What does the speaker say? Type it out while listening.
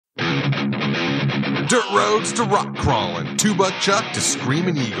dirt roads to rock crawling, two-buck chuck to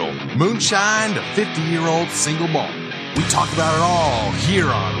screaming eagle, moonshine to 50-year-old single malt. We talk about it all here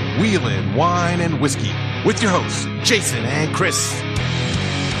on Wheelin' Wine and Whiskey with your hosts, Jason and Chris.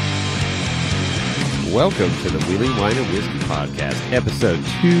 Welcome to the Wheelin' Wine and Whiskey podcast, episode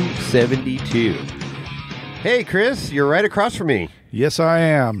 272. Hey, Chris, you're right across from me. Yes, I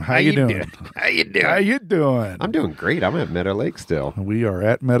am. How you doing? How you doing? How you doing? I'm doing great. I'm at Meadow Lake still. We are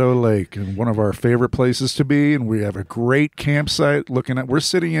at Meadow Lake, and one of our favorite places to be, and we have a great campsite looking at. We're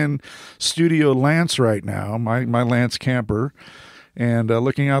sitting in Studio Lance right now, my Lance camper, and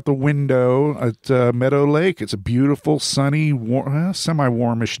looking out the window at Meadow Lake. It's a beautiful, sunny,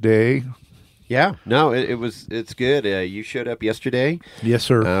 semi-warmish day. Yeah, no, it's good. You showed up yesterday. Yes,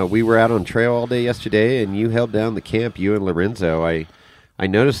 sir. We were out on trail all day yesterday, and you held down the camp, you and Lorenzo. I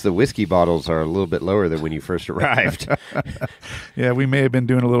noticed the whiskey bottles are a little bit lower than when you first arrived. Yeah, we may have been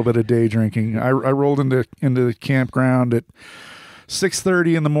doing a little bit of day drinking. I rolled into the campground at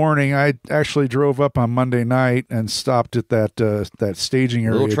 6:30 in the morning. I actually drove up on Monday night and stopped at that staging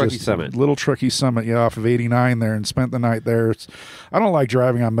area. Little Truckee Summit, yeah, off of 89 there, and spent the night there. I don't like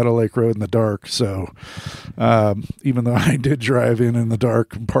driving on Meadow Lake Road in the dark, so even though I did drive in the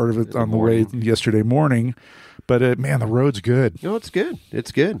dark part of it on the way yesterday morning, but man, the road's good. No, it's good.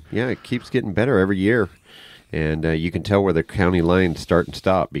 It's good. Yeah, it keeps getting better every year. And you can tell where the county lines start and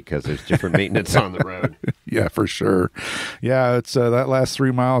stop because there's different maintenance on the road. Yeah, for sure. Yeah, it's that last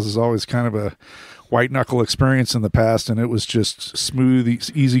 3 miles is always kind of a white-knuckle experience in the past, and it was just smooth,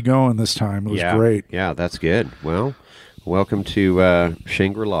 easy going this time. It was great. Yeah, that's good. Well, welcome to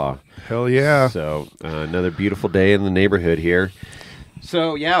Shangri-La. Hell yeah. So another beautiful day in the neighborhood here.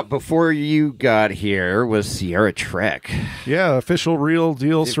 So, yeah, before you got here was Sierra Trek. Yeah, official real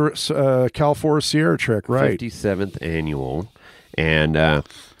deal Cal Forest Sierra Trek, right. 57th annual. And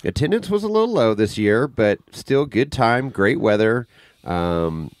attendance was a little low this year, but still good time, great weather.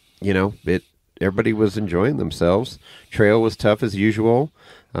 Everybody was enjoying themselves. Trail was tough as usual.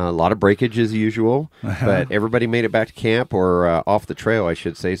 A lot of breakage as usual. But everybody made it back to camp or off the trail, I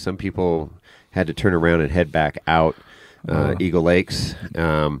should say. Some people had to turn around and head back out. Eagle Lakes,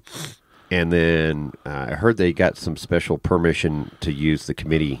 and then I heard they got some special permission to use the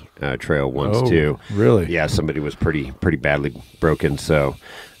committee trail once too. Really? Yeah, somebody was pretty badly broken, so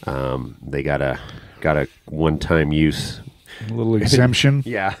they got a one-time use, a little exemption.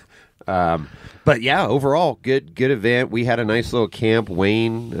 Yeah, but yeah, overall good event. We had a nice little camp.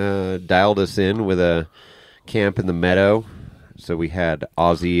 Wayne dialed us in with a camp in the meadow, so we had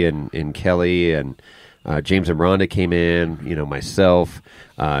Ozzy and Kelly and. James and Rhonda came in, myself,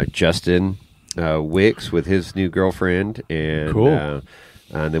 Justin Wicks with his new girlfriend, and cool.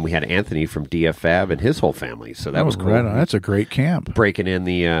 And then we had Anthony from DF Fab and his whole family. So that was cool. Right on. That's a great camp. Breaking in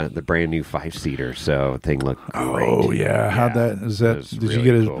the brand new 5-seater, so the thing looked great. Oh yeah, how'd that? Is that? Did really you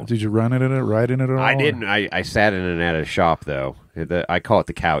get it? Cool. Did you ride in it at all? I didn't. I sat in it at a shop though. I call it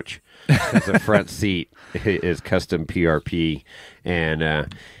the couch. It's the front seat is custom PRP,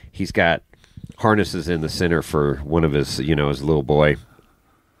 and he's got harnesses in the center for one of his, his little boy.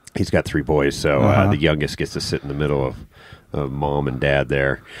 He's got 3 boys, so the youngest gets to sit in the middle of mom and dad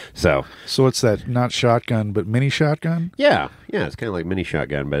there. So it's that not shotgun, but mini shotgun? Yeah, it's kind of like mini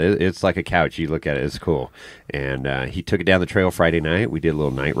shotgun, but it's like a couch. You look at it, it's cool. And he took it down the trail Friday night. We did a little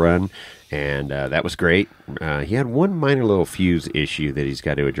night run, and that was great. He had one minor little fuse issue that he's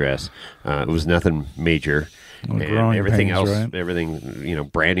got to address. It was nothing major. And everything pains, else, right? Everything,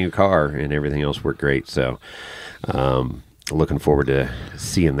 brand new car and everything else worked great. So, looking forward to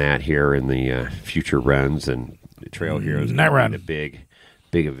seeing that here in the future runs, and the Trail Heroes is a big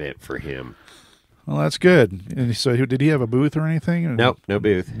event for him. Well, that's good. And so, did he have a booth or anything? Nope, no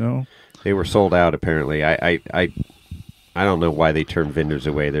booth. No, they were sold out. Apparently, I don't know why they turn vendors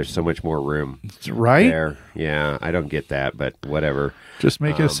away. There's so much more room, right? There, yeah. I don't get that, but whatever. Just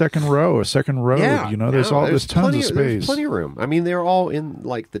make it a second road. Yeah, there's tons of space. There's plenty of room. I mean, they're all in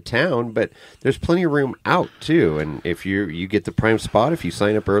like the town, but there's plenty of room out too. And if you get the prime spot, if you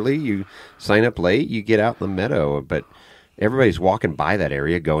sign up early, you sign up late, you get out in the meadow. But everybody's walking by that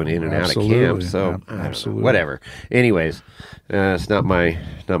area, going in and out of camp. So absolutely, whatever. Anyways, it's not my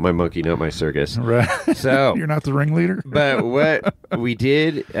monkey, not my circus. Right. So you're not the ringleader. But what we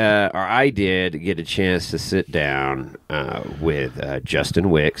did, or I did, get a chance to sit down with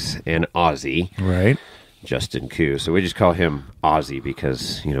Justin Wicks and Ozzy. Right. Justin Koo. So we just call him Ozzy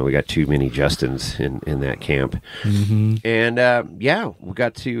because, we got too many Justins in that camp. Mm-hmm. And, we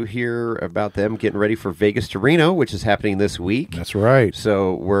got to hear about them getting ready for Vegas to Reno, which is happening this week. That's right.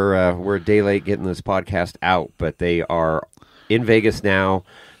 So we're a day late getting this podcast out, but they are in Vegas now.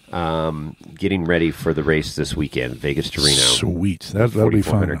 getting ready for the race this weekend, Vegas to Reno. Sweet. That'll be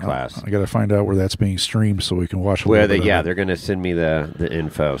fun. Class. I got to find out where that's being streamed so we can watch. They're going to send me the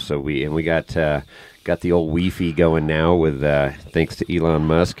info. So we got the old Wi-Fi going now with thanks to Elon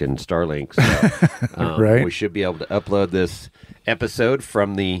Musk and Starlink. So, right. We should be able to upload this episode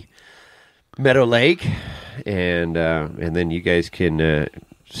from the Meadow Lake, and then you guys can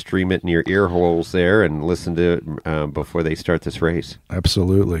stream it in your ear holes there and listen to it before they start this race.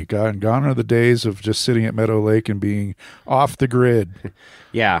 Absolutely. Gone are the days of just sitting at Meadow Lake and being off the grid.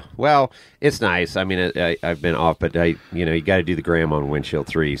 Yeah, well, it's nice. I mean, I've been off, but you got to do the gram on Windshield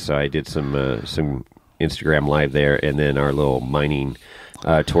 3, so I did some Instagram Live there, and then our little mining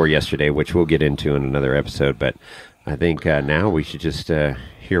tour yesterday, which we'll get into in another episode. But I think now we should just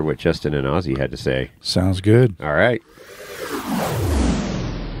hear what Justin and Ozzy had to say. Sounds good. All right.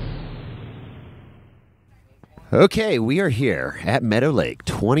 Okay, we are here at Meadow Lake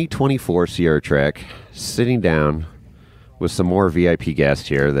 2024 Sierra Trek, sitting down with some more VIP guests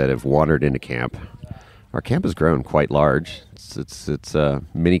here that have wandered into camp. Our camp has grown quite large. It's a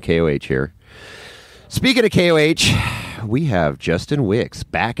mini KOH here. Speaking of KOH, we have Justin Wicks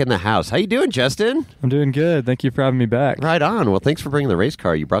back in the house. How you doing, Justin? I'm doing good. Thank you for having me back. Right on. Well, thanks for bringing the race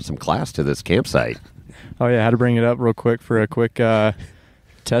car. You brought some class to this campsite. Oh, yeah. I had to bring it up real quick for a quick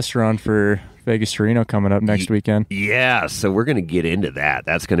test run for Vegas to Reno coming up next weekend. Yeah, so we're going to get into that.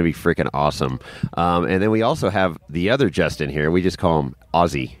 That's going to be freaking awesome. And then we also have the other Justin here. We just call him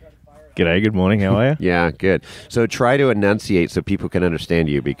Ozzy. G'day, good morning. How are you? Yeah, good. So try to enunciate so people can understand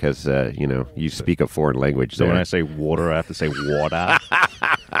you because, you speak a foreign language. So there. when I say water, I have to say water.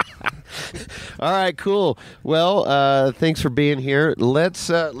 All right, cool. Well, thanks for being here. Let's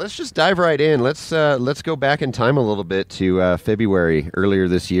just dive right in. Let's go back in time a little bit to February earlier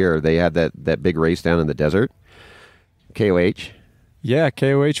this year. They had that big race down in the desert. KOH. Yeah,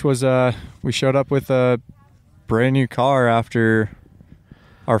 KOH was we showed up with a brand new car after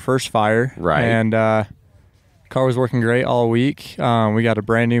our first fire. Right. And car was working great all week. We got a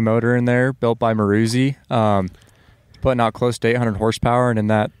brand new motor in there built by Maruzzi, putting out close to 800 horsepower, and in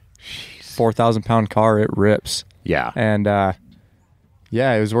that 4,000-pound car, it rips. Yeah. And, it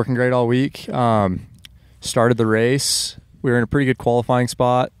was working great all week. Started the race. We were in a pretty good qualifying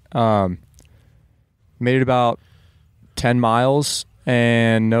spot. Made it about 10 miles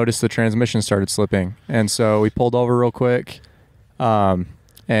and noticed the transmission started slipping. And so we pulled over real quick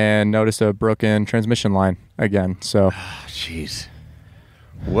and noticed a broken transmission line again. So, jeez.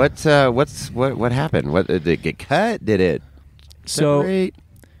 What happened? What did it get cut? Did it separate? So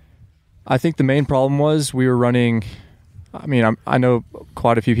I think the main problem was we were running, I know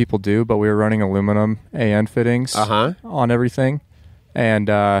quite a few people do, but we were running aluminum AN fittings on everything, and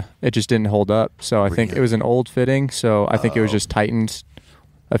it just didn't hold up. So I think it was an old fitting, so I think it was just tightened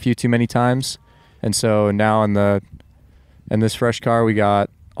a few too many times. And so now in this fresh car, we got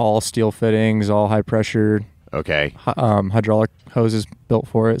all steel fittings, all high pressure, hydraulic hoses built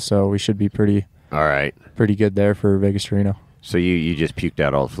for it, so we should be pretty good there for Vegas to Reno. So you just puked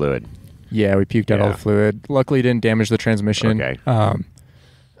out all the fluid. Yeah, we puked out all the fluid. Luckily, it didn't damage the transmission. Okay.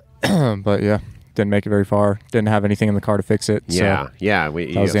 But yeah, didn't make it very far. Didn't have anything in the car to fix it. Yeah, so yeah.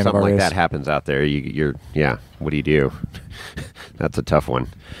 Something like that happens out there. What do you do? That's a tough one.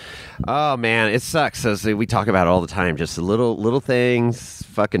 Oh man, it sucks. As we talk about it all the time, just little things,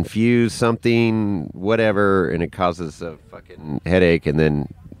 fucking fuse something, whatever, and it causes a fucking headache, and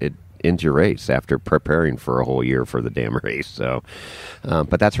then it ends your race after preparing for a whole year for the damn race. So,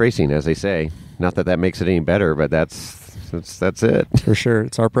 but that's racing, as they say. Not that makes it any better, but that's it for sure.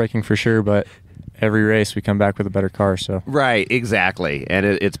 It's heartbreaking for sure, but every race we come back with a better car. So right, exactly, and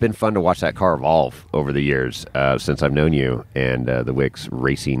it's been fun to watch that car evolve over the years since I've known you and the Wicks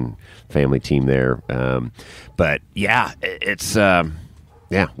Racing family team there. But yeah, it's well,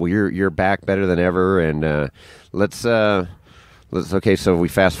 you're back better than ever, and let's. Okay, so we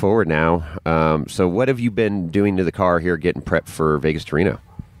fast forward now. So what have you been doing to the car here, getting prepped for Vegas to Reno?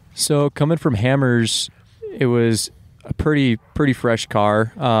 So coming from Hammers, it was a pretty fresh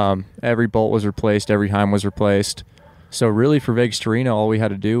car. Every bolt was replaced, every heim was replaced. So really for Vegas to Reno, all we had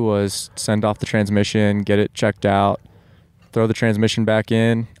to do was send off the transmission, get it checked out, throw the transmission back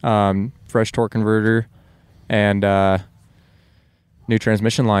in, fresh torque converter, and new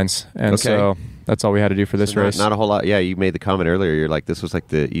transmission lines. And so that's all we had to do for this race. Not a whole lot. Yeah, you made the comment earlier. You're like, this was like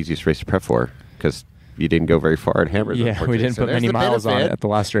the easiest race to prep for because you didn't go very far at Hammers. Yeah, we didn't put many miles on it at the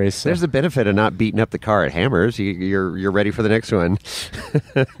last race. So. There's the benefit of not beating up the car at Hammers. You're ready for the next one.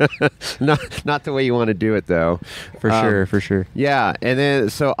 not the way you want to do it though. For sure. Yeah, and then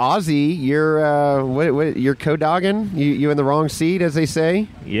so Ozzy, you're co-dogging. You in the wrong seat, as they say.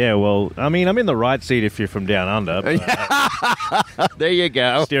 Yeah, well, I mean, I'm in the right seat if you're from down under. There you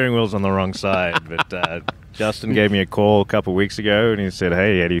go. Steering wheel's on the wrong side, but Justin gave me a call a couple of weeks ago, and he said,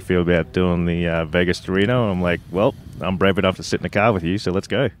 "Hey, how do you feel about doing the Vegas to Reno?" And I'm like, "Well, I'm brave enough to sit in the car with you, so let's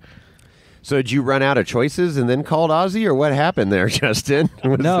go." So did you run out of choices and then called Ozzy, or what happened there, Justin?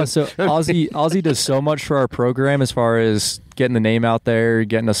 No, so Ozzy does so much for our program as far as getting the name out there,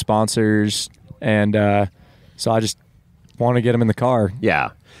 getting us sponsors, and so I just want to get him in the car.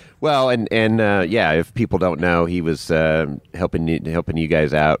 Yeah. Well, and if people don't know, he was helping you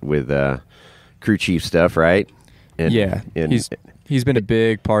guys out with crew chief stuff, right? And, yeah, he's been a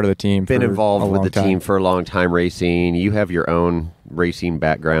big part of the team. Been involved with the time. team for a long time racing. You have your own racing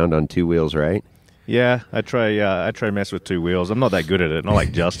background on two wheels, right? Yeah, I try mess with two wheels. I'm not that good at it. Not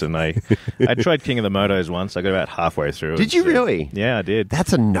like Justin. I tried King of the Motos once. I got about halfway through. Did you really? Yeah, I did.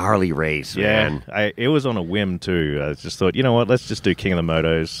 That's a gnarly race, man. It was on a whim too. I just thought, you know what? Let's just do King of the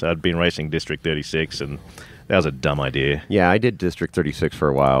Motos. I'd been racing District 36, and that was a dumb idea. Yeah, I did District 36 for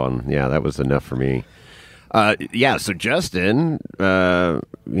a while, and yeah, that was enough for me. So Justin,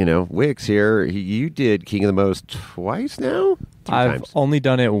 Wicks here, you did King of the Motos twice now? I've only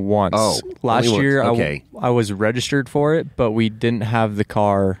done it once. Oh, last year okay. I was registered for it, but we didn't have the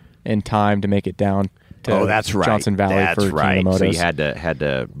car in time to make it down to Johnson Valley for King of the Motos. So you had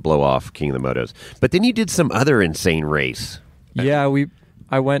to blow off King of the Motos. But then you did some other insane race. Yeah,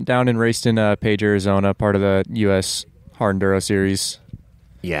 I went down and raced in Page, Arizona, part of the U.S. Hard Enduro Series.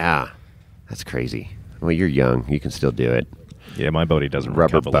 Yeah, that's crazy. Well, you're young. You can still do it. Yeah, my body doesn't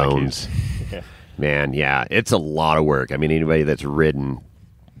Rubber recover bones. like his. Yeah. Man, yeah, it's a lot of work. I mean, anybody that's ridden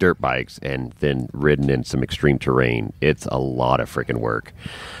dirt bikes and then ridden in some extreme terrain, it's a lot of freaking work.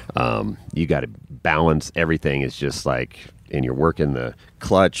 You got to balance everything. It's just like, and you're working the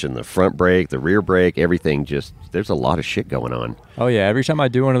clutch and the front brake, the rear brake, everything. Just there's a lot of shit going on. Oh yeah, every time I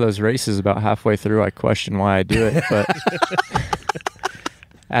do one of those races, about halfway through, I question why I do it, but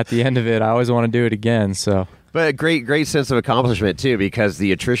at the end of it, I always want to do it again. So. But a great sense of accomplishment, too, because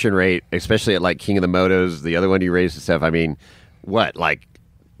the attrition rate, especially at, like, King of the Motos, the other one you raced and stuff, I mean,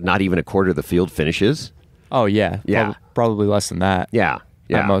 not even a quarter of the field finishes? Oh, yeah. Yeah. Probably less than that. Yeah.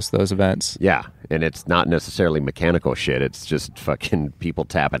 At most of those events. Yeah. And it's not necessarily mechanical shit. It's just fucking people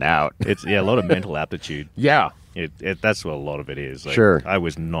tapping out. It's a lot of mental aptitude. Yeah. That's what a lot of it is. Like, sure. I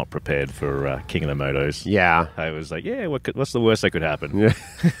was not prepared for King of the Motos. Yeah. I was like, what's the worst that could happen? Yeah.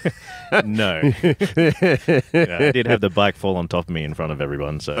 No. I did have the bike fall on top of me in front of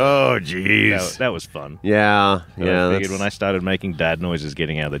everyone. So oh, jeez. That was fun. Yeah. But I figured when I started making dad noises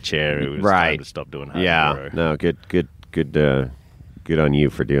getting out of the chair, it was time to stop doing hard enduro. No, good on you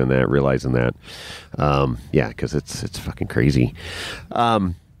for doing that, realizing that. Because it's fucking crazy.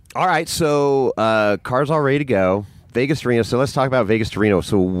 All right, so car's all ready to go. Vegas to Reno. So let's talk about Vegas to Reno.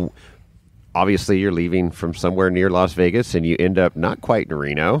 So obviously you're leaving from somewhere near Las Vegas, and you end up not quite in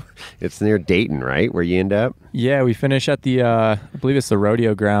Reno. It's near Dayton, right, where you end up? Yeah, we finish at the, I believe it's the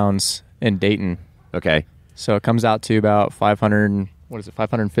rodeo grounds in Dayton. Okay. So it comes out to about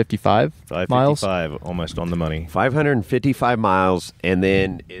 555 miles? 555, almost on the money. 555 miles, and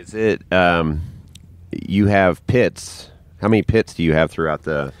then is it, you have pits. How many pits do you have throughout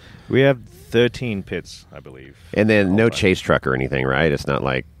the... We have 13 pits, I believe. And then no chase truck or anything, right? It's not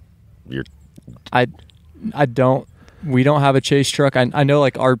like you're... We don't have a chase truck. I know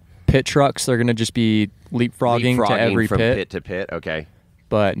like our pit trucks, they're going to just be leapfrogging to every from pit. Pit to pit, okay.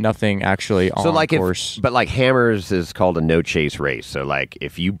 But nothing actually on course. But like Hammers is called a no chase race. So like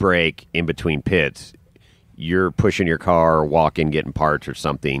if you break in between pits, you're pushing your car or walking, getting parts or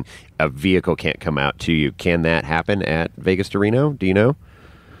something, a vehicle can't come out to you. Can that happen at Vegas to Reno? Do you know?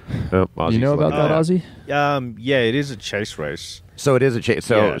 Do you know about that, Ozzy? Yeah, it is a chase race. So it is a chase.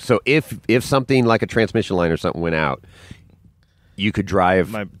 So Yeah. so if something like a transmission line or something went out, you could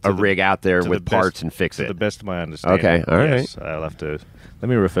drive a rig out there with parts and fix it. To the best of my understanding. Okay, all right. Yes, I'll have to... Let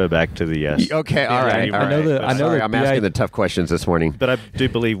me refer back to the... Okay, all right. I know that. Sorry, I'm asking the tough questions this morning. But I do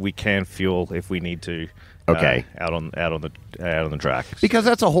believe we can fuel if we need to. Okay. Out on the track. Because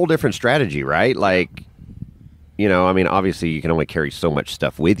that's a whole different strategy, right? Like, I mean, obviously you can only carry so much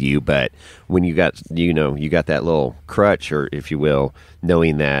stuff with you, but when you got that little crutch, or if you will,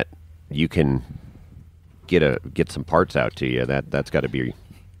 knowing that you can get some parts out to you, that's got to be...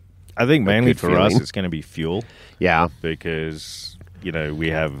 I think mainly for feeling. us, it's going to be fuel. Yeah. Because, we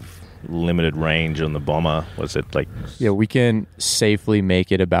have limited range on the Bomber. Was it like? Yeah, we can safely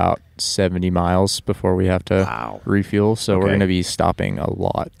make it about 70 miles before we have to refuel. So we're going to be stopping a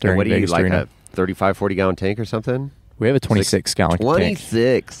lot during what do you, Vegas like Reno. a 35, 40-gallon tank or something? We have a 26-gallon tank.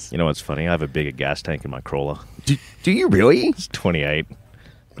 26? You know what's funny? I have a bigger gas tank in my crawler. Do you really? It's 28.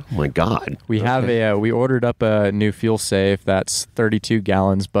 Oh, my God. We have we ordered up a new fuel safe that's 32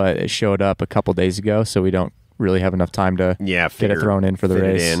 gallons, but it showed up a couple days ago, so we don't really have enough time to get it thrown in for the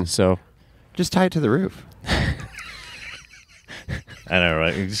race. So just tie it to the roof. I know,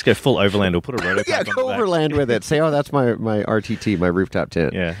 right? You just go full overland or put a roto pack on the back. Go overland with it. Say, oh, that's my RTT, my rooftop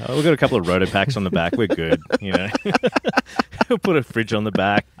tent. Yeah. Oh, we've got a couple of roto packs on the back. We're good, you know. We'll put a fridge on the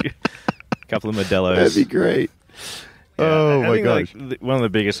back, a couple of Modelo's. That'd be great. Yeah, oh, I my think, gosh. like, one of the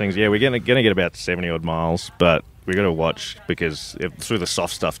biggest things, we're going to get about 70-odd miles, but we got to watch because through the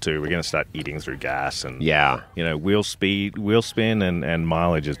soft stuff, too, we're going to start eating through gas. And, you know, wheel spin and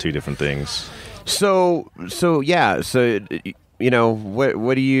mileage are two different things. So you know,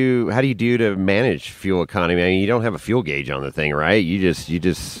 how do you do to manage fuel economy? I mean, you don't have a fuel gauge on the thing, right?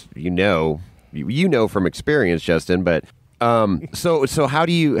 You know from experience, Justin. But so how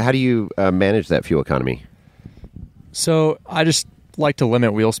do you manage that fuel economy? So I just like to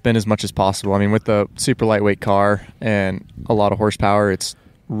limit wheel spin as much as possible. I mean, with the super lightweight car and a lot of horsepower, it's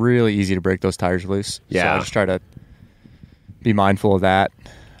really easy to break those tires loose. Yeah. So I just try to be mindful of that.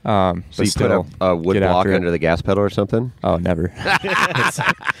 So you put a wood block under the gas pedal or something? Oh, never. It's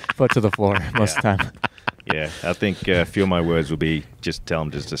foot to the floor most of the time. Yeah, I think few of my words will be just tell them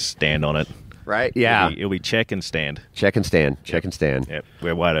just to stand on it. Right? Yeah. It'll be check and stand. Check and stand. Check and stand. Yep.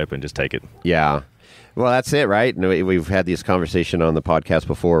 We're wide open. Just take it. Yeah. Well, that's it, right? We've had this conversation on the podcast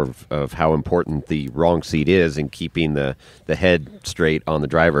before of how important the wrong seat is in keeping the head straight on the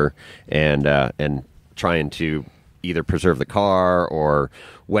driver and trying to either preserve the car or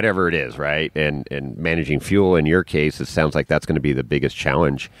whatever it is, right? And managing fuel in your case, it sounds like that's going to be the biggest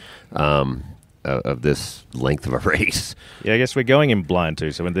challenge of this length of a race. Yeah, I guess we're going in blind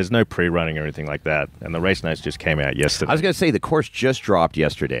too, so there's no pre-running or anything like that. And the race notes just came out yesterday. I was going to say the course just dropped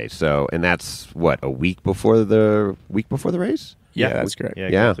yesterday, and that's what, a week before the race? Yeah, that's correct. Yeah,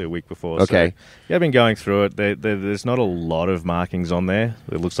 exactly, a week before. Okay. So, yeah, I've been going through it. There's not a lot of markings on there.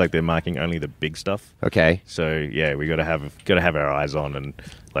 It looks like they're marking only the big stuff. Okay. So yeah, we got to have our eyes on and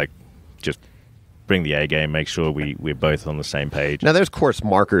like just bring the A game. Make sure we're both on the same page. Now there's course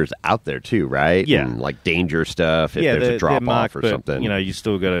markers out there too, right? Yeah, and like danger stuff if there's a drop off or something. You know, you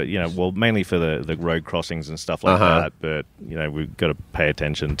still got to mainly for the road crossings and stuff like that. But we've got to pay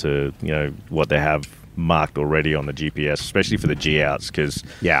attention to what they have marked already on the GPS, especially for the G outs, because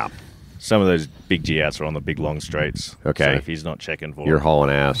some of those big G outs are on the big long straights. Okay, so if he's not checking for you're hauling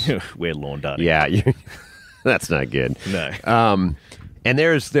ass. We're lawn darting. Yeah, that's not good. No. And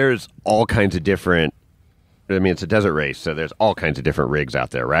there's all kinds of different. I mean, it's a desert race, so there's all kinds of different rigs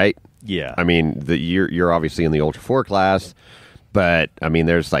out there, right? Yeah. I mean, you're obviously in the Ultra 4 class, but I mean,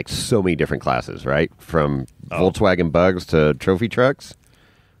 there's like so many different classes, right? From Volkswagen Bugs to trophy trucks.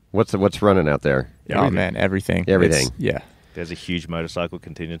 What's running out there? Oh man, everything. Yeah. There's a huge motorcycle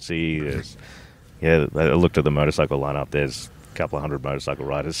contingency. I looked at the motorcycle lineup. There's a couple of hundred motorcycle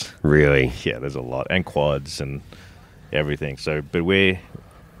riders. Really? Yeah, there's a lot, and quads and everything. So, but we're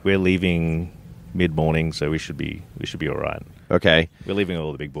leaving mid-morning, so we should be all right. Okay. We're leaving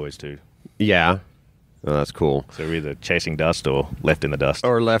all the big boys too. Yeah. Oh, that's cool. So we're either chasing dust or left in the dust.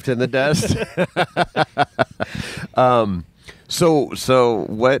 Or left in the dust. So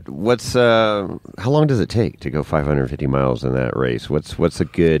what's how long does it take to go 550 miles in that race? What's a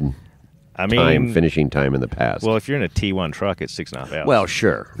good finishing time in the past? Well, if you're in a T1 truck, it's 6.5 hours. Well,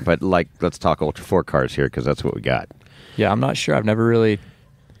 sure, but like let's talk Ultra 4 cars here because that's what we got. Yeah, I'm not sure. I've never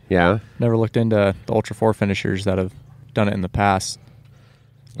looked into the Ultra 4 finishers that have done it in the past.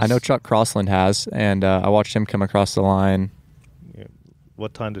 I know Chuck Crossland has, and I watched him come across the line. Yeah.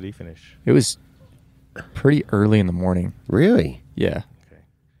 What time did he finish? It was pretty early in the morning. Really? Yeah. Okay.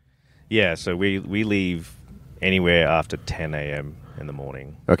 Yeah, so we leave anywhere after 10 a.m. in the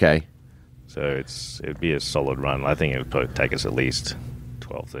morning. Okay. So it'd be a solid run. I think it would probably take us at least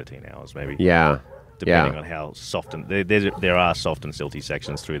 12, 13 hours maybe. Yeah. Depending on how soft and there are soft and silty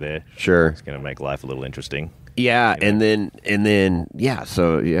sections through there. Sure. It's going to make life a little interesting. Yeah, and then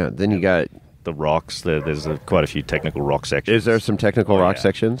you got the rocks. There's quite a few technical rock sections. Is there some technical rock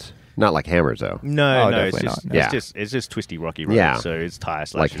sections? Not like hammers though. No, it's just not. It's just twisty rocky roads. Yeah. So it's tire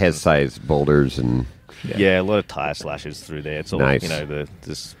slashes. Like head-sized boulders and a lot of tire slashes through there. It's all nice.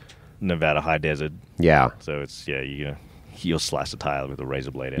 This Nevada high desert. Yeah. So it's you'll slice a tire with a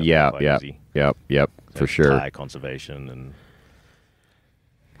razor blade out. Yep, for sure. Tire conservation and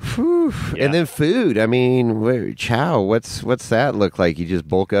Whew. Yeah. And then food. I mean, chow. What's that look like? You just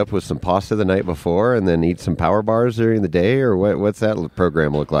bulk up with some pasta the night before, and then eat some power bars during the day, or what's that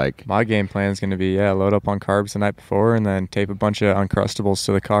program look like? My game plan is going to be load up on carbs the night before, and then tape a bunch of Uncrustables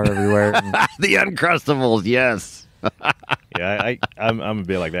to the car everywhere. The Uncrustables, yes. Yeah, I'm a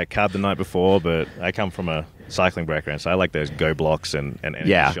bit like that. Carb the night before, but I come from a cycling background, so I like those go blocks and energy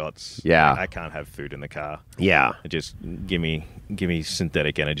shots. Yeah. I can't have food in the car. Yeah. Just give me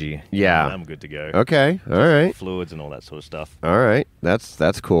synthetic energy. Yeah. I'm good to go. Okay. All right. Fluids and all that sort of stuff. All right.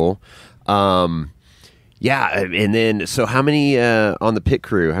 That's cool. Yeah, and then so how many on the pit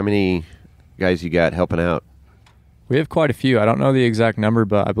crew? How many guys you got helping out? We have quite a few. I don't know the exact number,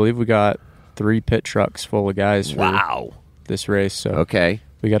 but I believe we got 3 pit trucks full of guys for this race. So okay.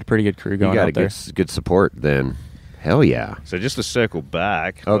 We got a pretty good crew going out there. You got good support then. Hell yeah. So just to circle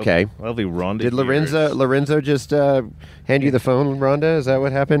back. Okay. Lovely Rhonda. Did Lorenzo just hand you the phone, Rhonda? Is that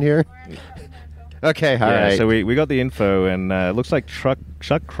what happened here? Okay, all right. So we got the info, and it looks like Chuck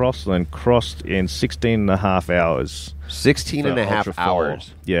Crossland crossed in 16 and a half hours. 16 and a half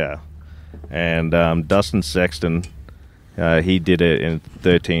hours. Yeah. And Dustin Sexton, he did it in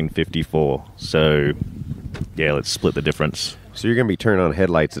 13:54. So, yeah, let's split the difference. So you're going to be turning on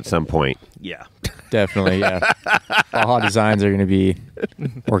headlights at some point. Yeah. Definitely, yeah. Baja Designs are going to be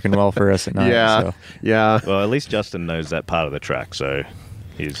working well for us at night. Yeah, so. yeah. Well, at least Justin knows that part of the track, so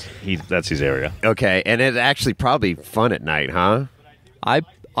that's his area. Okay, and it's actually probably fun at night, huh? I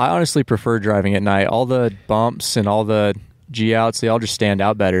honestly prefer driving at night. All the bumps and all the G-outs, they all just stand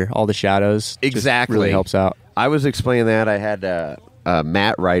out better. All the shadows exactly just really helps out. I was explaining that. I had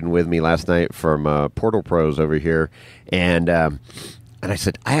Matt riding with me last night from Portal Pros over here, and I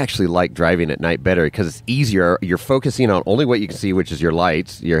said, I actually like driving at night better because it's easier. You're focusing on only what you can see, which is your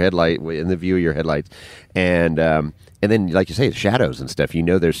lights, your headlight, in the view of your headlights. And then, like you say, the shadows and stuff. You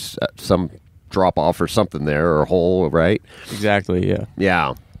know there's some drop-off or something there or a hole, right? Exactly, yeah.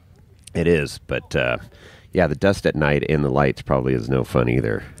 Yeah, it is. But, yeah, the dust at night in the lights probably is no fun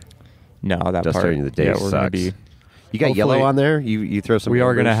either. No, that dust part. during the day sucks. You got yellow on there? You throw some We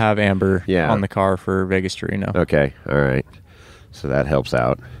are going to ambers? have amber on the car for Vegas to Reno. Okay, all right. So that helps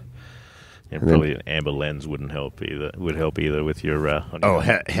out. And probably an amber lens wouldn't help either. Would help either with your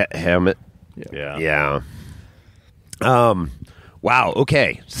helmet. Yeah. Wow.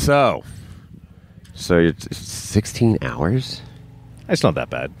 Okay. So it's 16 hours. It's not that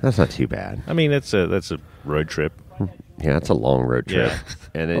bad. That's not too bad. I mean, that's a road trip. Yeah, it's a long road trip,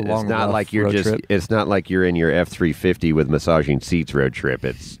 and it's not like you're it's not like you're in your F-350 with massaging seats road trip.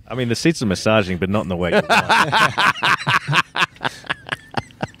 I mean, the seats are massaging, but not in the way you want.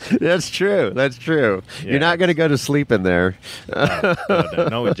 That's true. Yeah. You're not going to go to sleep in there. No,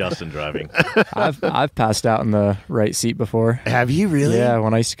 not with Justin driving. I've passed out in the right seat before. Have you really? Yeah,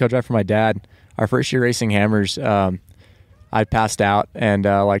 when I used to co-drive for my dad, our first year racing Hammers, I passed out, and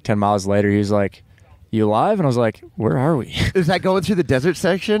like 10 miles later, he was like, "You alive?" And I was like, "Where are we?" Is that going through the desert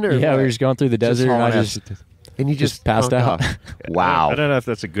section? Or yeah, what? we were just going through the desert, and you just passed out. Wow. I don't know if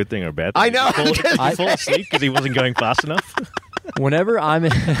that's a good thing or a bad thing. I know. Did you fall asleep because he wasn't going fast enough? Whenever I'm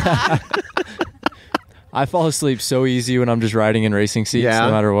in, I fall asleep so easy when I'm just riding in racing seats,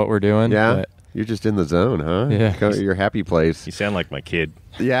 no matter what we're doing. Yeah. But you're just in the zone, huh? Yeah. Go to your happy place. You sound like my kid.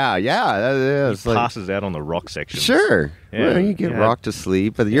 Yeah. He passes out on the rock section. Sure. Yeah. Well, you get rocked to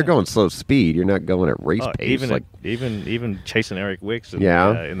sleep, but you're going slow speed. You're not going at race pace. Even chasing Eric Wicks in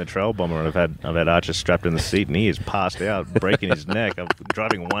the Trail Bomber, I've had Archer strapped in the seat, and he is passed out, breaking his neck. I'm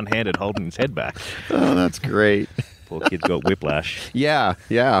driving one-handed, holding his head back. Oh, that's great. Poor kid's got whiplash. Yeah.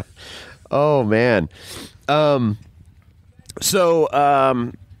 Oh man. What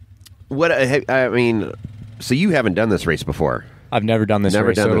I mean, so you haven't done this race before? I've never done this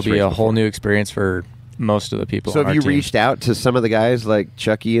race, so it'll be a whole new experience for most of the people. So have you reached out to some of the guys like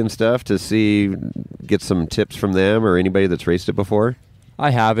Chucky and stuff to get some tips from them or anybody that's raced it before?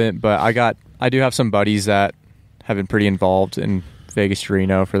 I haven't, but I do have some buddies that have been pretty involved in Vegas to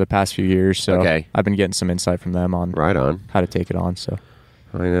Reno for the past few years, so I've been getting some insight from them on how to take it on. So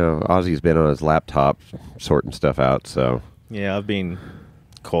I know Ozzy's been on his laptop sorting stuff out. So yeah, I've been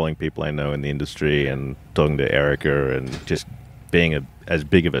calling people I know in the industry and talking to Erica and just being as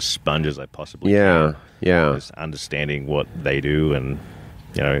big of a sponge as I possibly can. Yeah. Just understanding what they do, and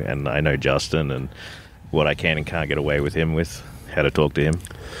and I know Justin and what I can and can't get away with him with, how to talk to him.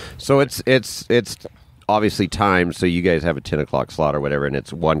 So it's obviously timed, so you guys have a 10 o'clock slot or whatever, and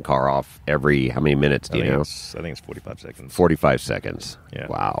it's one car off every how many minutes? Do you know? I think it's 45 seconds. 45 seconds. Yeah.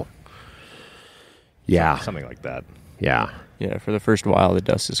 Wow. Yeah. Something like that. Yeah. Yeah, for the first while, the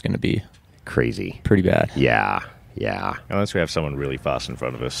dust is going to be crazy, pretty bad. Yeah. Yeah. Unless we have someone really fast in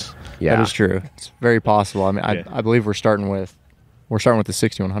front of us. Yeah. That is true. It's very possible. I mean, I believe we're starting with the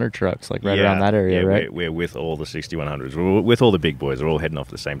 6100 trucks, like right around that area, right? We're with all the 6100s. We're with all the big boys. We're all heading off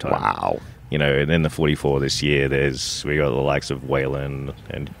at the same time. Wow. You know, and then the 44 this year, we got the likes of Whalen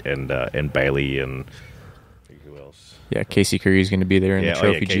and Bailey and who else? Yeah, Casey Curry's going to be there in the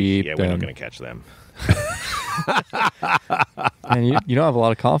trophy Jeep. Yeah, we're not going to catch them. And you don't have a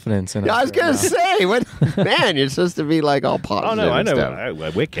lot of confidence in it. I was going to say, what man, you're supposed to be like all positive. Oh no, I know.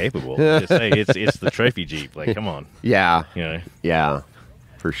 Stuff. We're capable. Just say it's the trophy Jeep. Like, come on. Yeah. You know. Yeah.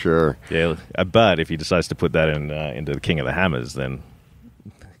 For sure. Yeah. But if he decides to put that into the King of the Hammers, then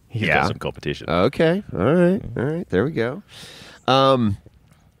he's got some competition. Okay. All right. There we go. All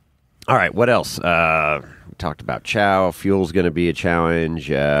right. What else? We talked about chow. Fuel's going to be a challenge.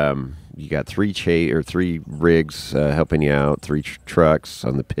 You got three rigs helping you out, three trucks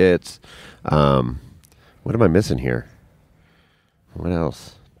on the pits. What am I missing here? What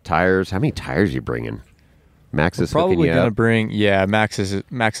else? Tires. How many tires are you bringing? Max is probably going to bring. Yeah, Max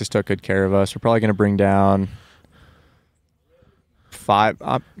has took good care of us. We're probably going to bring down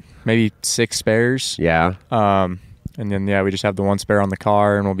 5, maybe 6 spares. Yeah. And then we just have the one spare on the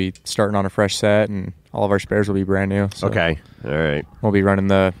car, and we'll be starting on a fresh set, and all of our spares will be brand new. So okay. All right. We'll be running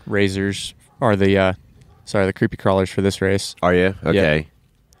the razors or the creepy crawlers for this race. Are you? Okay. Yeah.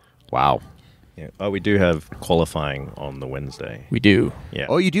 Wow. Yeah. Oh, we do have qualifying on the Wednesday. We do. Yeah.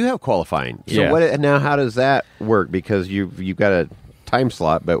 Oh, you do have qualifying. So yeah. now how does that work? Because you've got a time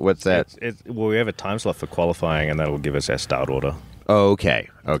slot, but what's that? Well, we have a time slot for qualifying, and that will give us our start order. Oh, okay.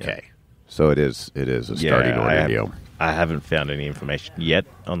 Okay. Yeah. So it is a starting order deal. I haven't found any information yet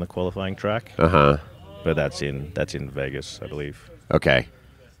on the qualifying track. Uh-huh. But that's in Vegas, I believe. Okay.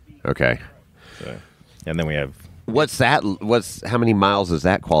 So, and then we have... What's that? How many miles is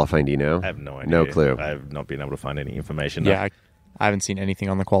that qualifying? Do you know? I have no idea. No clue. I have not been able to find any information. Yeah, I haven't seen anything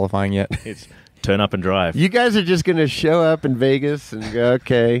on the qualifying yet. It's turn up and drive. You guys are just going to show up in Vegas and go,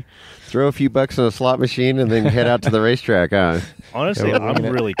 okay, throw a few bucks on a slot machine and then head out to the racetrack, huh? Honestly, I'm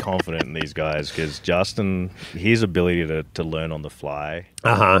really confident in these guys because Justin, his ability to learn on the fly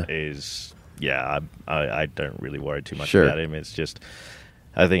is... Yeah, I don't really worry too much about him. It's just,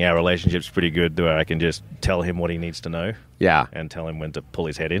 I think our relationship's pretty good where I can just tell him what he needs to know. Yeah. And tell him when to pull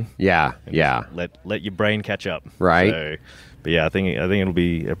his head in. Yeah, yeah. Let your brain catch up. Right. So, but yeah, I think it'll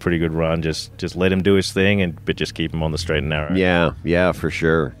be a pretty good run. Just let him do his thing, but just keep him on the straight and narrow. Yeah, for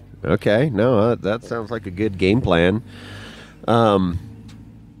sure. Okay, no, that sounds like a good game plan. I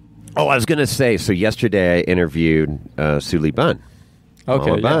was going to say, so yesterday I interviewed Sully Bunn.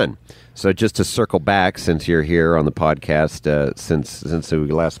 Okay, Bunn. So just to circle back, since you're here on the podcast, since we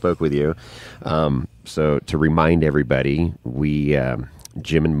last spoke with you, so to remind everybody, we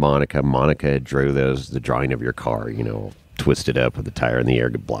Jim and Monica drew the drawing of your car, twisted up with the tire in the air,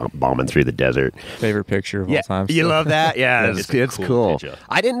 bombing through the desert. Favorite picture of all time. You love that? Yeah, it's cool.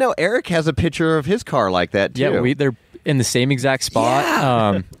 I didn't know Eric has a picture of his car like that too. Yeah, they're in the same exact spot.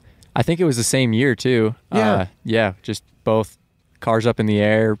 Yeah. I think it was the same year too. Yeah. Just both cars up in the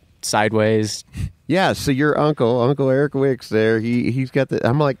air, sideways. Yeah, so your Uncle Eric Wicks there, he's got the,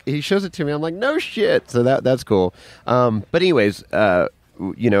 I'm like, he shows it to me, I'm like, no shit. So that's cool. But anyways,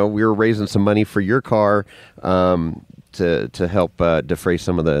 we were raising some money for your car to help defray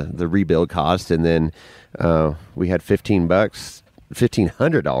some of the rebuild cost, and then we had $1,500,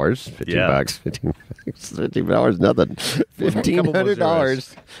 $15, nothing.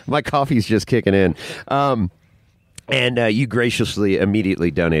 $1,500. My coffee's just kicking in. And you graciously immediately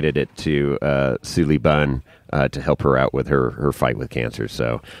donated it to Sully Bunn to help her out with her fight with cancer.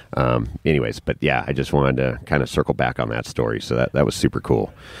 So, anyways, but yeah, I just wanted to kind of circle back on that story. So that was super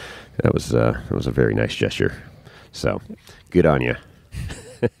cool. That was a very nice gesture. So, good on you.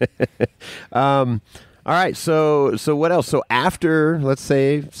 All right. So what else? So after, let's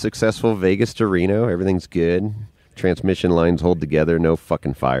say, successful Vegas to Reno, everything's good. Transmission lines hold together, no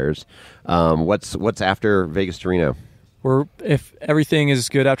fucking fires. What's after Vegas to Reno? If everything is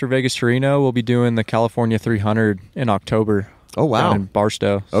good after Vegas to Reno, we'll be doing the California 300 in October. Oh wow! Down in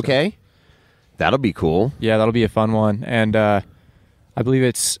Barstow. So. Okay, that'll be cool. Yeah, that'll be a fun one, and I believe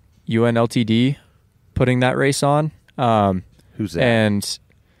it's UNLTD putting that race on. Who's that? And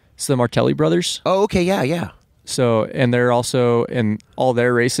it's the Martelli brothers. Oh, okay, yeah. So, and they're also in all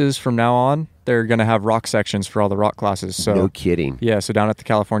their races from now on. They're going to have rock sections for all the rock classes. So no kidding. Yeah, so down at the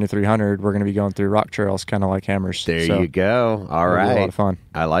California 300, we're going to be going through rock trails, kind of like hammers. There you go. All right. It'll be a lot of fun.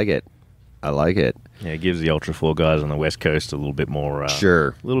 I like it. Yeah, it gives the Ultra 4 guys on the West Coast a little bit more.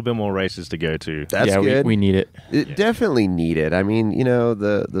 Sure. A little bit more races to go to. That's good. We need it. Definitely need it. I mean,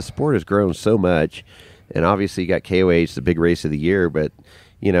 the sport has grown so much. and obviously you got KOH, the big race of the year. But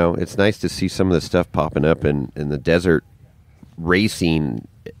it's nice to see some of the stuff popping up in the desert racing,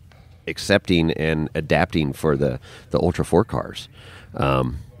 accepting and adapting for the Ultra 4 cars.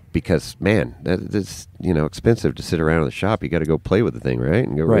 Because man, that's expensive to sit around in the shop. You got to go play with the thing, right?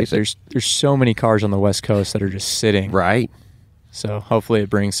 And go race it. There's so many cars on the West Coast that are just sitting. Right. So hopefully it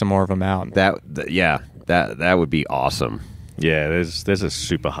brings some more of them out. That would be awesome. Yeah, there's a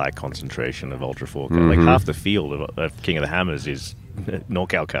super high concentration of Ultra 4 cars. Like half the field of King of the Hammers is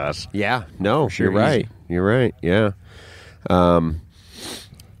NorCal cars. Yeah, no, sure, you're right. You're right. Yeah.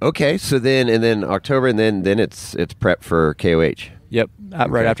 Okay, so then October, and then it's prep for KOH. Yep.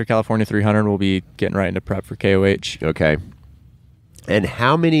 Right after California 300, we'll be getting right into prep for KOH. Okay. And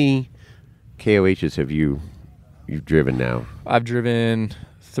how many KOHs have you've driven now? I've driven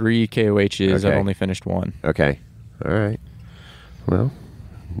 3 KOHs. Okay. I've only finished 1. Okay. All right. Well,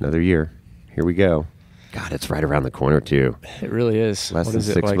 another year. Here we go. God, it's right around the corner, too. It really is. Less than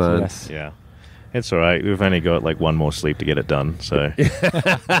 6 months. Yeah. It's all right. We've only got like one more sleep to get it done. So,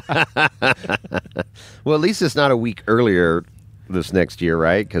 well, at least it's not a week earlier this next year,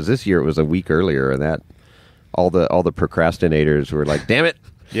 right? Because this year it was a week earlier, and that all the procrastinators were like, "Damn it!"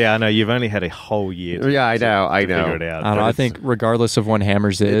 Yeah, I know. You've only had a whole year. To figure it out. I think regardless of when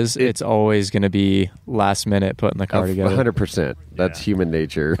Hammers is, it's always going to be last minute putting the car together. 100%. That's human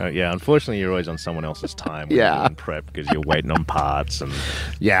nature. Yeah, unfortunately, you're always on someone else's time when you're doing prep because you're waiting on parts. And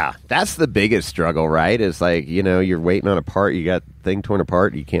yeah, that's the biggest struggle, right? It's like, you're waiting on a part, you got thing torn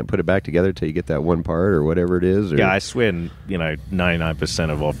apart, you can't put it back together till you get that one part or whatever it is. Or... Yeah, I swear,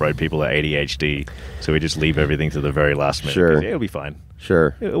 99% of off-road people are ADHD, so we just leave everything to the very last minute. Sure. It'll be fine.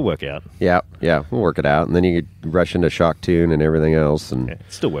 Sure. It'll work out. Yeah, we'll work it out. And then you rush into shock tune and everything else. And it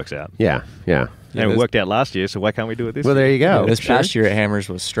still works out. Yeah. And it worked out last year, so why can't we do it this year? Well, there you go. Yeah, this past year at Hammers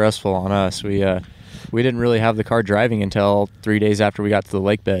was stressful on us. We didn't really have the car driving until 3 days after we got to the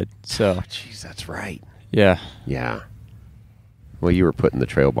lake bed. So, jeez, that's right. Yeah. Well, you were putting the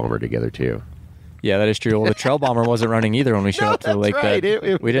trail bomber together too. Yeah, that is true. Well, the trail bomber wasn't running either when we showed up to the lake bed.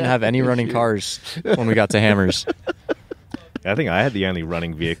 We didn't have any running cars when we got to Hammers. I think I had the only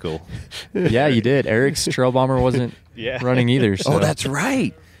running vehicle. Yeah, you did. Eric's trail bomber wasn't running either. So. Oh, that's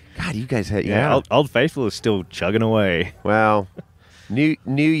right. God, you guys had Old Faithful is still chugging away. Well, new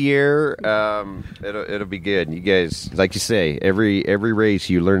year, it'll be good. You guys, like you say, every race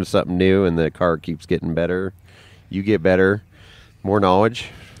you learn something new, and the car keeps getting better. You get better, more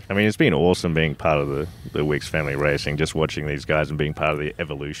knowledge. I mean, it's been awesome being part of the Wicks family racing, just watching these guys and being part of the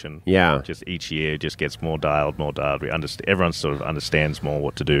evolution. Yeah. Just each year just gets more dialed. Everyone sort of understands more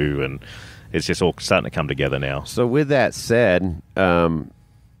what to do, and it's just all starting to come together now. So with that said,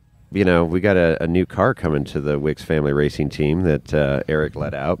 we got a new car coming to the Wicks family racing team that Eric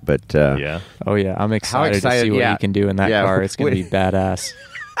let out. But Oh, yeah. I'm excited to see what he can do in that car. It's going to be badass.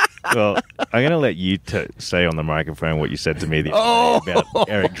 Well, I'm going to let you say on the microphone what you said to me the other day about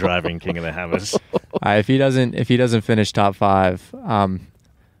Eric driving King of the Hammers. If he doesn't finish top 5, I'm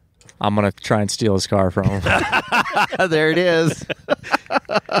going to try and steal his car from him. There it is.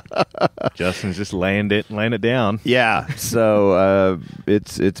 Justin's just laying it down. Yeah. So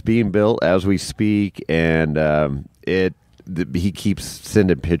it's being built as we speak, and he keeps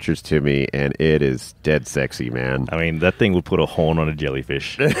sending pictures to me, and it is dead sexy, man. I mean, that thing would put a horn on a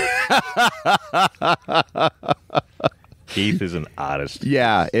jellyfish. Keith is an artist.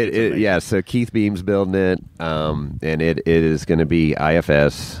 Yeah, So Keith Beam's building it, and it is going to be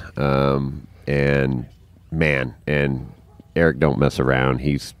IFS, and Eric don't mess around.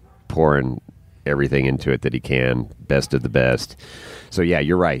 He's pouring everything into it that he can, best of the best. So yeah,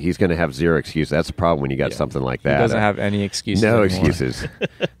 you're right. He's going to have zero excuse. That's the problem when you got something like that. He doesn't have any excuses. No anymore. excuses.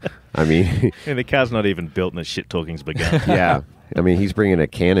 I mean, and the car's not even built, and the shit talking's begun. Yeah. I mean, he's bringing a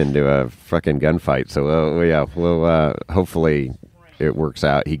cannon to a fucking gunfight. So hopefully it works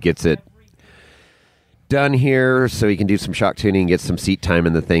out. He gets it done here so he can do some shock tuning, get some seat time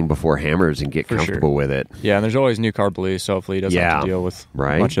in the thing before Hammers, and get comfortable with it. Yeah, and there's always new car blues, so hopefully he doesn't have to deal with a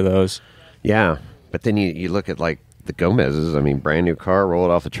bunch of those. Yeah, but then you look at like the Gomez's. I mean, brand new car, roll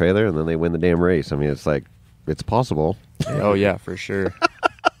it off a trailer, and then they win the damn race. I mean, it's like, it's possible. Oh yeah, for sure.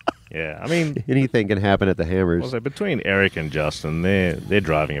 Yeah, I mean, anything can happen at the Hammers. Also, between Eric and Justin, their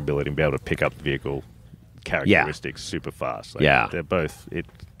driving ability and be able to pick up the vehicle characteristics super fast. Like, they're both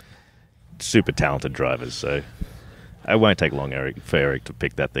super talented drivers. So it won't take long for Eric to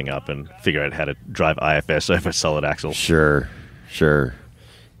pick that thing up and figure out how to drive IFS over solid axle. Sure,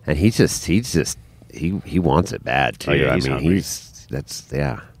 and he wants it bad too. Oh, yeah, he's hungry. You just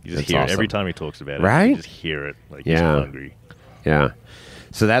hear it every time he talks about it. Right? You just hear it like he's hungry. Yeah.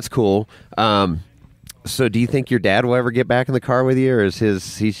 So that's cool. So do you think your dad will ever get back in the car with you, or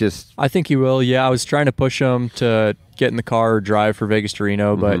he's just... I think he will, yeah. I was trying to push him to get in the car or drive for Vegas to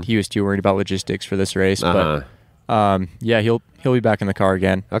Reno, but he was too worried about logistics for this race. But yeah, he'll be back in the car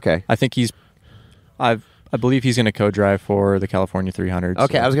again. Okay. I think I believe he's going to co-drive for the California 300.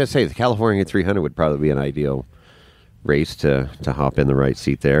 Okay, so. I was going to say the California 300 would probably be an ideal race to hop in the right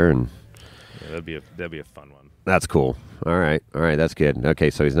seat there, and that'd be a fun one. That's cool. All right, that's good.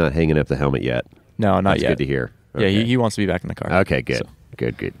 Okay, so he's not hanging up the helmet yet. No, not That's yet. good to hear. Okay. Okay. Yeah, he wants to be back in the car. Okay, good. So.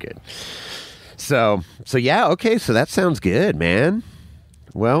 Good. So yeah, okay, so that sounds good, man.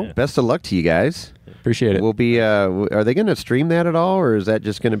 Well, best of luck to you guys. Appreciate it. We'll be. Are they going to stream that at all, or is that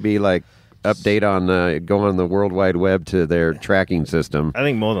just going to be like update on go on the World Wide Web to their tracking system? I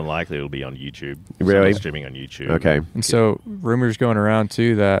think more than likely it'll be on YouTube. Really? Streaming on YouTube. Okay. And so rumors going around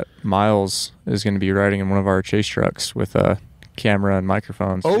too that Miles is going to be riding in one of our chase trucks with a camera and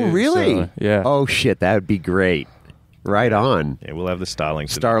microphones. Oh, too. really? So, yeah. Oh shit, that would be great. Right on. Yeah, we'll have the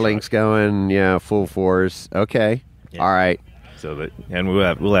Starlink's going, yeah, full force. Okay. Yeah. All right. So that, and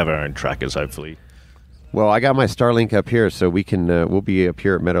we'll have our own trackers hopefully. Well, I got my Starlink up here, so we can we'll be up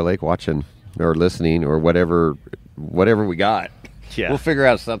here at Meadow Lake watching or listening or whatever we got. Yeah. We'll figure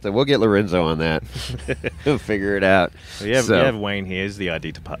out something. We'll get Lorenzo on that. We'll figure it out. Well, you have Wayne here. He's the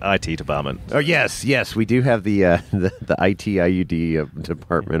IT department. Oh yes, we do have the IT IUD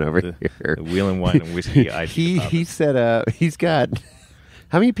department over here. The Wheel and Wine and Whiskey IT department. He said he's got.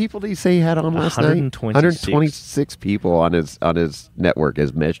 How many people did he say he had on last night? 126 people on his network,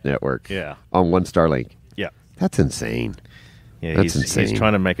 his mesh network. Yeah. On one Starlink. Yeah. That's insane. Yeah, That's insane. He's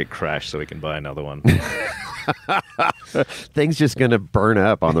trying to make it crash so he can buy another one. Thing's just going to burn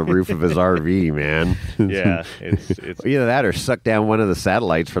up on the roof of his RV, man. Yeah. It's Either that or suck down one of the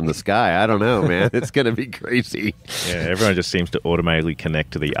satellites from the sky. I don't know, man. It's going to be crazy. Yeah, everyone just seems to automatically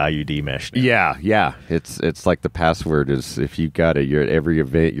connect to the IUD mesh now. Yeah. It's like the password is if you got it, you're at every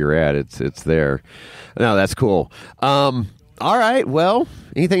event you're at, it's there. No, that's cool. All right. Well,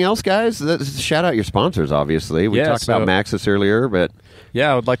 anything else, guys? Shout out your sponsors, obviously. We talked about Maxis earlier, but...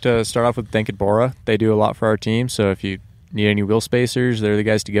 Yeah, I would like to start off with Thank Bora. They do a lot for our team, so if you need any wheel spacers, they're the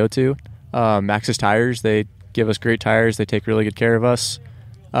guys to go to. Maxis Tires, they give us great tires. They take really good care of us.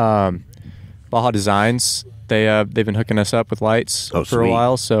 Baja Designs, they've been hooking us up with lights for a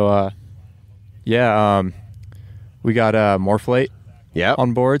while. So, we got Morphlate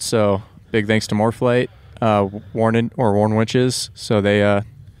on board, so big thanks to Morphlate. Warn winches, so they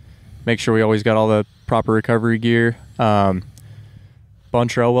make sure we always got all the proper recovery gear. Bun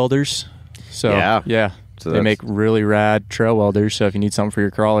trail welders, so they make really rad trail welders. So if you need something for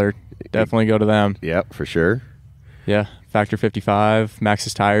your crawler, definitely go to them. Yep, for sure. Yeah, Factor 55,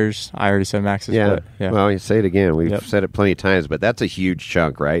 Maxis tires. I already said Maxis. Yeah. But, yeah. Well, you say it again. We've said it plenty of times, but that's a huge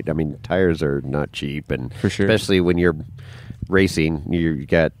chunk, right? I mean, tires are not cheap, and for sure, especially when you're racing, you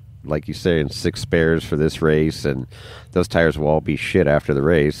got, like you say, 6 spares for this race, and those tires will all be shit after the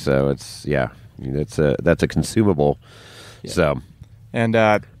race. So that's a consumable. Yeah. So, and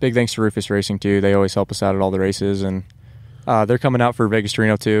big thanks to Rufus Racing too. They always help us out at all the races, and they're coming out for Vegas to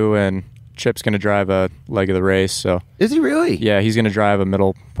Reno too. And Chip's going to drive a leg of the race. So is he really? Yeah, he's going to drive a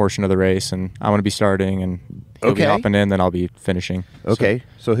middle portion of the race, and I'm going to be starting, and he'll be hopping in, then I'll be finishing. Okay,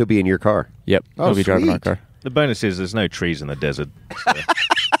 so he'll be in your car. Yep, he'll be driving our car. The bonus is there's no trees in the desert. So.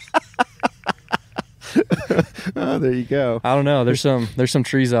 Oh, there you go. I don't know. There's some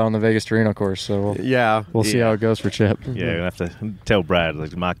trees out on the Vegas to Reno course, so we'll see how it goes for Chip. Yeah, we'll have to tell Brad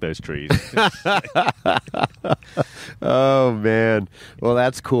to mark those trees. Oh man, well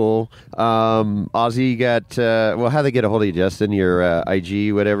that's cool. Ozzy, you got how they get a hold of you, Justin? Your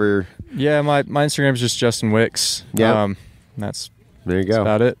IG, whatever. Yeah, my Instagram is just Justin Wicks. Yeah, that's there you go. That's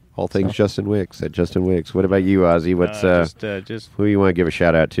about it. All things Justin Wicks at Justin Wicks. What about you, Ozzy? What's just who you want to give a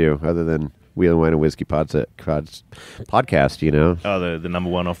shout out to other than Wheel and Wine and Whiskey podcast, you know? Oh, the number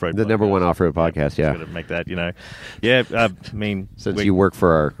one off-road The podcast. number one off-road podcast, yeah. Got to make that, you know. Yeah, I mean... Since you work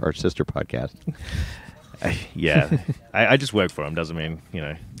for our sister podcast. Yeah. I just work for them, doesn't mean, you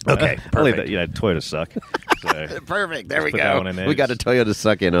know... Okay, perfect. That, you know, Toyota suck. So perfect, there we put go. that one in there. We got a Toyota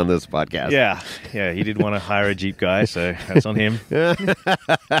suck in on this podcast. Yeah, he did want to hire a Jeep guy, so that's on him.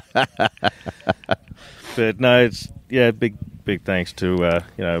 But no, it's... Yeah, big thanks to,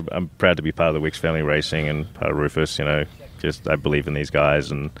 I'm proud to be part of the Wicks family racing and part of Rufus, you know, just I believe in these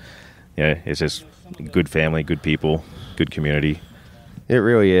guys and, you know, it's just good family, good people, good community. It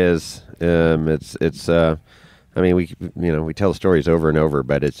really is. I mean, we tell stories over and over,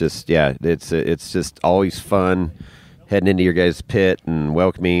 but it's just, it's just always fun heading into your guys' pit and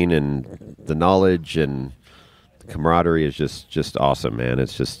welcoming, and the knowledge and the camaraderie is just awesome, man.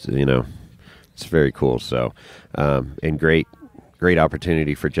 It's just, it's very cool. So, and great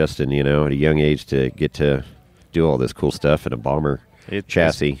opportunity for Justin, at a young age to get to do all this cool stuff in a bomber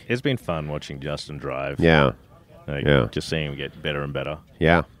chassis. It's been fun watching Justin drive. Yeah. Just seeing him get better and better.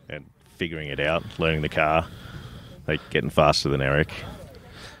 Yeah. And figuring it out, learning the car, getting faster than Eric.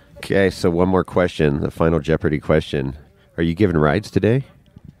 Okay, so one more question, the final Jeopardy question. Are you giving rides today?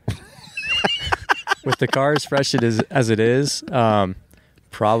 With the car as fresh as it is,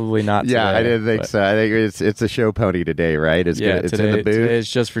 probably not today. Yeah, I didn't think so. I think it's a show pony today, right? It's in the booth. Today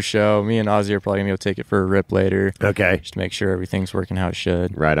it's just for show. Me and Ozzy are probably going to go take it for a rip later. Okay. Just to make sure everything's working how it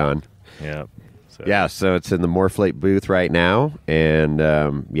should. Right on. Yeah. So it's in the Morphlate booth right now, and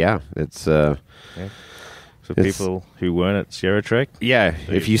it's... So people who weren't at Sierra Trek? Yeah,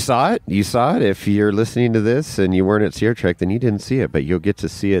 if you saw it, you saw it. If you're listening to this and you weren't at Sierra Trek, then you didn't see it, but you'll get to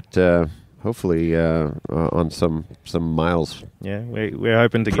see it... hopefully on some miles. Yeah, we're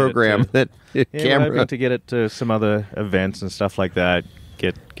hoping to program get it to, camera. we're hoping to get it to some other events and stuff like that.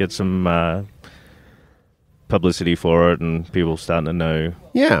 Get some publicity for it, and people starting to know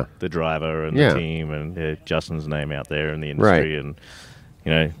the driver and the team and Justin's name out there in the industry, and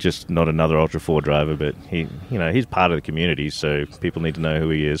just not another Ultra 4 driver, but he's part of the community, so people need to know who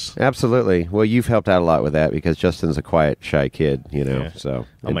he is. Absolutely. Well, you've helped out a lot with that because Justin's a quiet, shy kid, so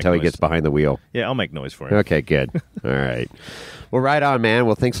until he gets behind the wheel. Yeah, I'll make noise for him. Okay, good. All right. Well, right on, man.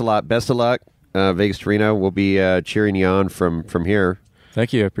 Well, thanks a lot. Best of luck, Vegas to Reno. We'll be cheering you on from here.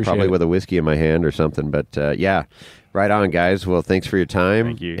 Thank you. I appreciate it. Probably with a whiskey in my hand or something, but right on, guys. Well, thanks for your time.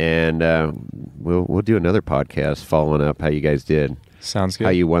 Thank you. And we'll do another podcast following up how you guys did. Sounds good. How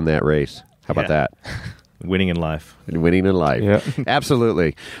you won that race. How about that? Winning in life. Winning in life. Yeah.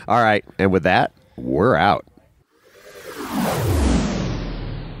 Absolutely. All right. And with that, we're out.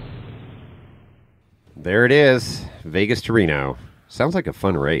 There it is. Vegas to Reno. Sounds like a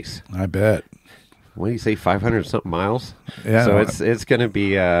fun race. I bet. What do you say, 500 something miles? Yeah. So it's going to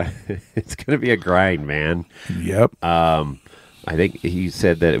be a grind, man. Yep. I think he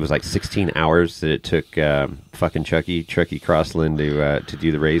said that it was like 16 hours that it took fucking Truckee Crossland to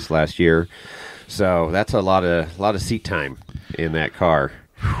do the race last year. So that's a lot of seat time in that car.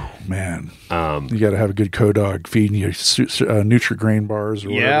 Man, you got to have a good co-dog feeding you Nutri-Grain bars or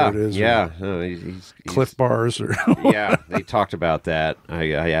whatever it is. Yeah, he's Cliff bars or yeah. They talked about that.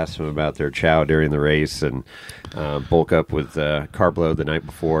 I asked him about their chow during the race and bulk up with carb load the night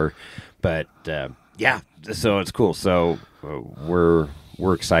before. But so it's cool. So we're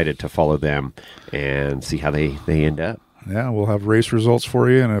excited to follow them and see how they end up. Yeah, we'll have race results for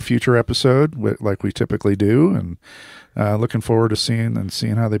you in a future episode, like we typically do, and looking forward to seeing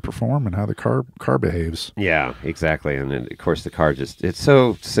how they perform and how the car behaves. Yeah, exactly. And then, of course, the car it's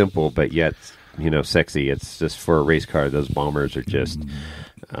so simple, but yet sexy. It's just for a race car. Those bombers are just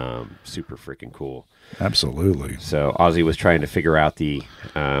super freaking cool. Absolutely. So Ozzy was trying to figure out the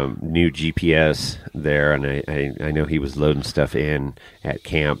new GPS there, and I know he was loading stuff in at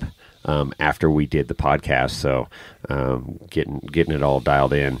camp after we did the podcast. So getting it all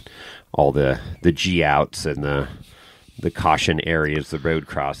dialed in, all the G outs and the caution areas, the road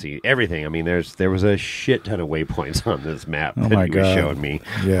crossing, everything. I mean, there was a shit ton of waypoints on this map that he was showing me.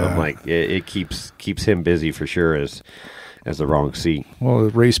 Yeah. I'm like, it keeps him busy for sure as the wrong seat. Well, the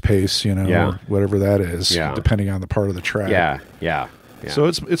race pace, or whatever that is, depending on the part of the track. Yeah. So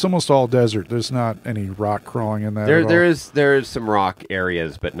it's almost all desert. There's not any rock crawling in that. There is some rock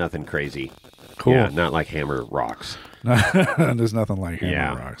areas, but nothing crazy. Cool. Yeah, not like hammer rocks. There's nothing like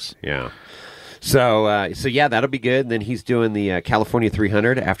hammer rocks. Yeah. So that'll be good. And then he's doing the California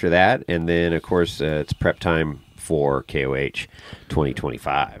 300 after that, and then of course it's prep time for KOH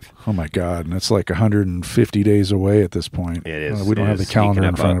 2025. Oh my God! And it's like 150 days away at this point. It is. We don't have the calendar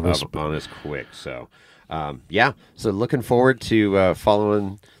in front of us. On us quick. So, So looking forward to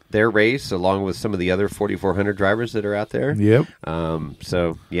following their race along with some of the other 4,400 drivers that are out there. Yep.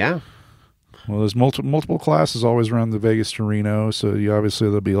 Well, there's multiple classes always around the Vegas to Reno. So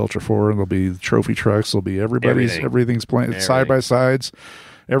there'll be Ultra 4, and there'll be trophy trucks. There'll be everything's playing side by sides.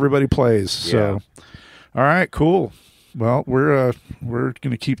 Everybody plays. Yeah. So, all right, cool. Well, we're going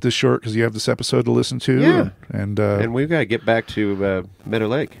to keep this short because you have this episode to listen to. Yeah. And we've got to get back to Meadow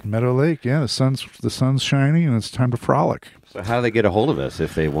Lake. Meadow Lake, yeah. The sun's shining, and it's time to frolic. So how do they get a hold of us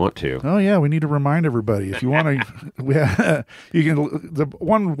if they want to? Oh, yeah, we need to remind everybody. If you want to, you can. The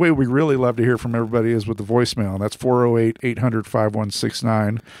one way we really love to hear from everybody is with the voicemail. That's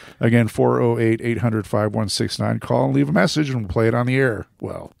 408-800-5169. Again, 408-800-5169. Call and leave a message, and we'll play it on the air.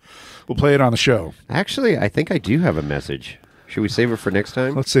 Well, we'll play it on the show. Actually, I think I do have a message. Should we save it for next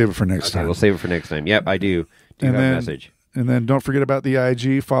time? Let's save it for next time. We'll save it for next time. Yep, I do. Do you have a message? And then don't forget about the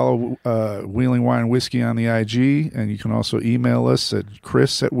IG. Follow Wheeling Wine Whiskey on the IG. And you can also email us at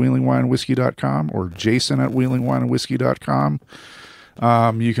chris@wheelingwinewhiskey.com or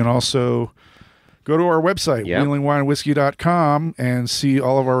jason@wheelingwinewhiskey.com. You can also go to our website, wheelingwinewhiskey.com, and see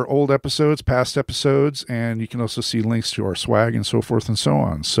all of our old episodes, past episodes, and you can also see links to our swag and so forth and so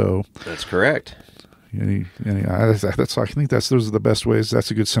on. So that's correct. I think those are the best ways.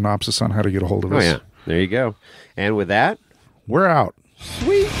 That's a good synopsis on how to get a hold of us. Oh, yeah. There you go. And with that, we're out.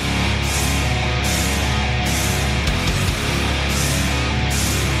 Sweet.